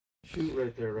Shoot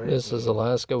right there, right? This is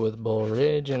Alaska with Bull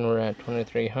Ridge, and we're at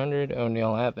 2300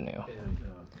 O'Neill Avenue.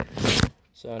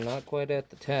 So not quite at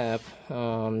the tap.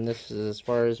 This is as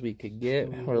far as we could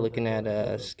get. We're looking at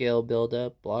a scale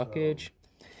buildup blockage.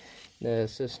 The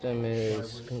system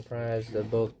is comprised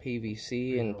of both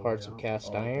PVC and parts of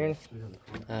cast iron.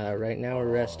 Right now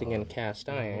we're resting in cast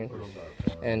iron,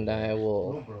 and I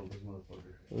will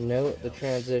note the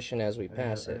transition as we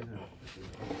pass it.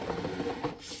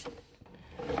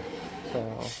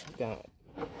 So, got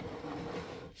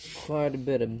quite a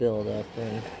bit of buildup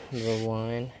in the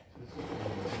line.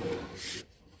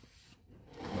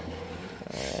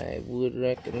 I would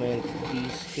recommend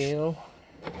descale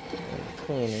and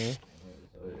cleaning.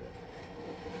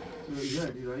 Yeah,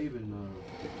 dude, I even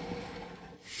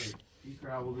like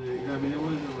de-graveled it. You know, I mean, it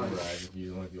wasn't like right.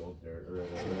 You like the old dirt or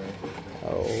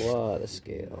A lot of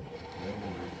scale.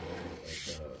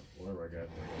 Whatever I got.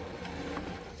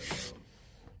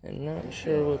 I'm not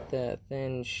sure what that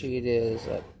thin sheet is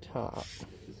up top.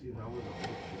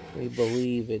 We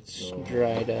believe it's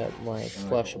dried up like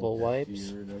flushable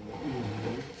wipes.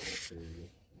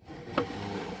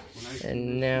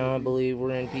 And now I believe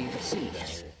we're in PVC.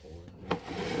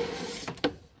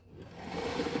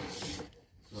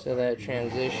 So that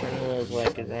transition was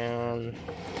like around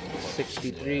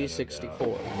 63,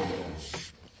 64.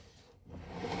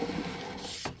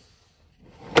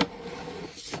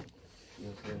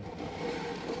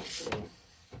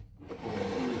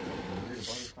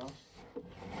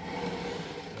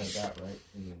 That right?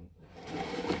 And then,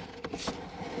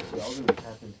 so I was gonna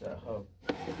tap into that hub.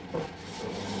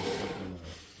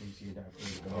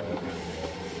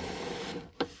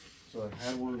 So I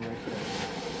had one right there.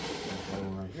 I had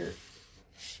one right here.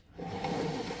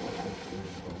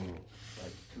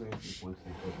 Like 2 inches once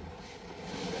they put it.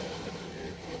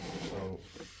 So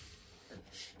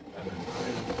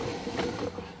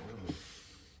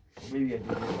maybe I did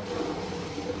it like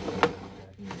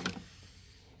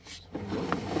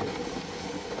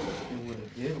and what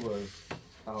it did was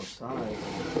outside.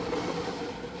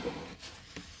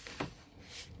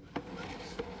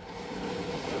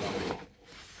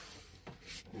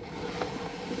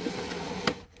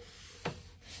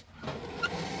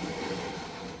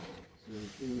 So it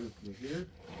came in from here.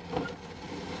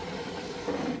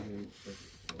 And it's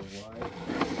a wide.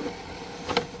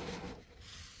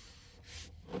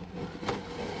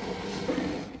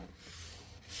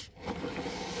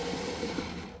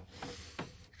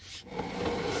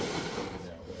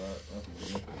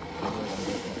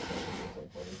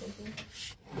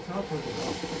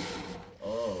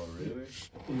 Oh, really?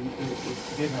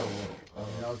 it did have water.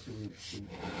 Obviously, we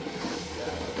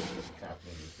Tap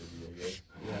into the city, I guess.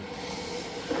 yeah.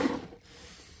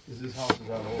 Because this house is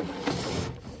out old.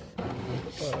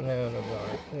 Putting out of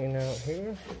our clean out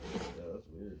here. Yeah, that's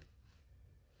weird.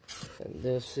 And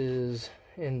this is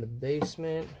in the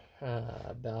basement,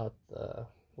 about the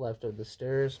left of the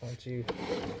stairs once you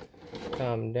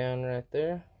come down right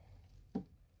there.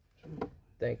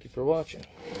 Thank you for watching.